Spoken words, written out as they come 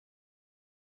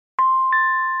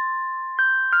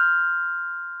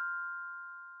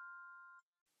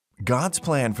God's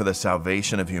plan for the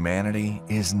salvation of humanity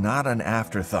is not an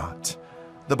afterthought.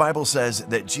 The Bible says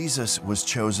that Jesus was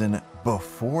chosen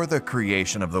before the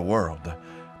creation of the world,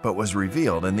 but was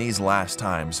revealed in these last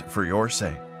times for your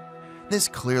sake. This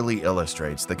clearly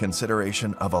illustrates the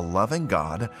consideration of a loving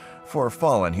God for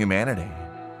fallen humanity.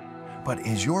 But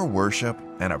is your worship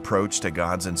and approach to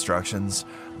God's instructions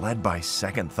led by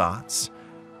second thoughts?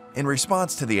 In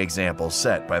response to the example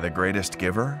set by the greatest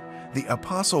giver, the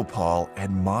Apostle Paul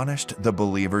admonished the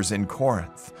believers in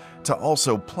Corinth to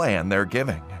also plan their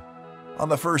giving. On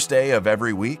the first day of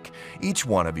every week, each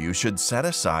one of you should set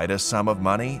aside a sum of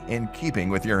money in keeping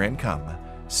with your income,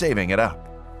 saving it up.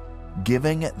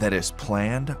 Giving that is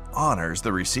planned honors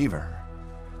the receiver.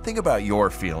 Think about your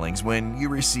feelings when you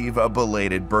receive a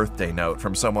belated birthday note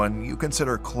from someone you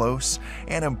consider close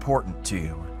and important to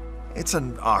you. It's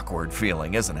an awkward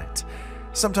feeling, isn't it?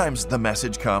 Sometimes the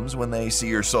message comes when they see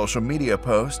your social media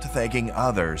post thanking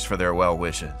others for their well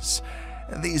wishes.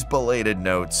 These belated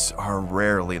notes are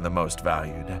rarely the most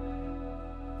valued.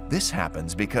 This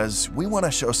happens because we want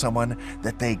to show someone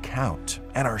that they count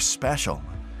and are special.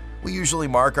 We usually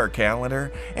mark our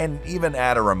calendar and even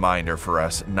add a reminder for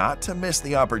us not to miss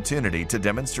the opportunity to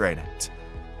demonstrate it.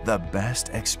 The best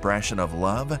expression of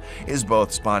love is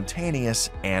both spontaneous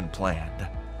and planned.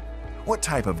 What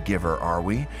type of giver are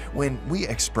we when we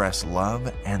express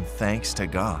love and thanks to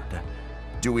God?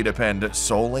 Do we depend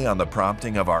solely on the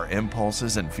prompting of our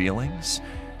impulses and feelings?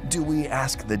 Do we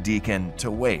ask the deacon to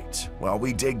wait while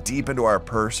we dig deep into our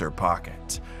purse or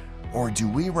pocket? Or do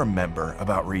we remember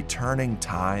about returning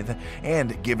tithe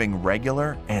and giving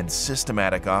regular and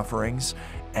systematic offerings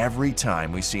every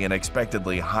time we see an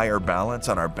expectedly higher balance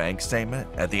on our bank statement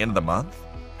at the end of the month?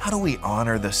 How do we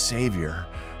honor the Savior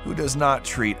who does not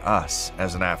treat us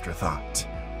as an afterthought?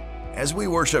 As we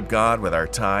worship God with our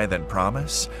tithe and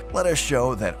promise, let us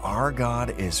show that our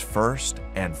God is first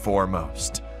and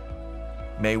foremost.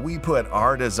 May we put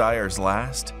our desires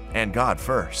last and God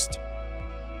first.